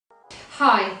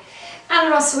Hi,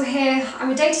 Anna Russell here. I'm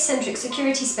a data-centric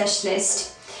security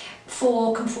specialist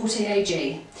for Conforti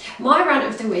AG. My rant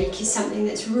of the week is something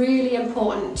that's really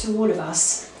important to all of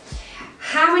us.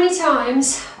 How many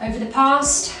times over the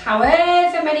past,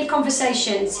 however many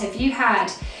conversations have you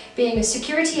had being a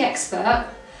security expert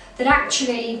that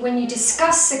actually when you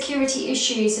discuss security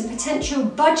issues and potential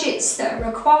budgets that are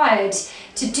required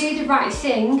to do the right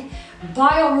thing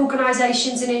by our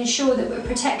organisations and ensure that we're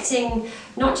protecting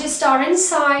not just our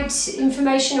inside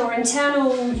information or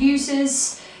internal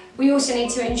users, we also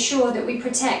need to ensure that we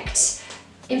protect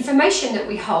information that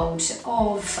we hold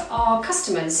of our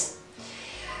customers.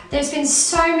 There's been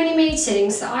so many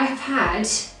meetings that I have had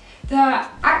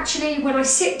that actually when I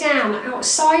sit down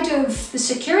outside of the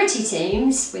security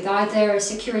teams with either a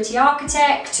security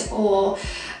architect or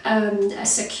a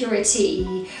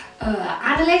security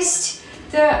analyst,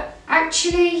 that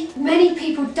actually many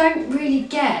people don't really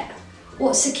get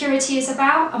what security is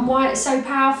about and why it's so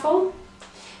powerful.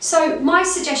 So my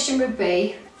suggestion would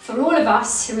be for all of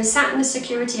us who are sat in the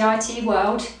security IT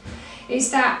world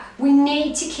is that we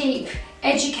need to keep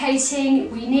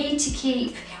educating, we need to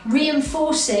keep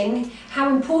reinforcing how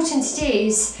important it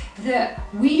is that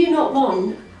we do not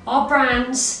want our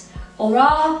brands or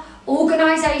our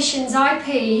organisation's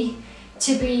IP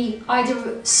to be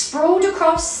either sprawled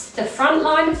across the front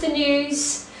line of the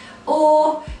news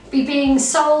or be being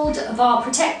sold of our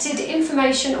protected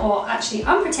information or actually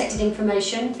unprotected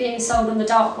information being sold on the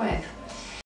dark web.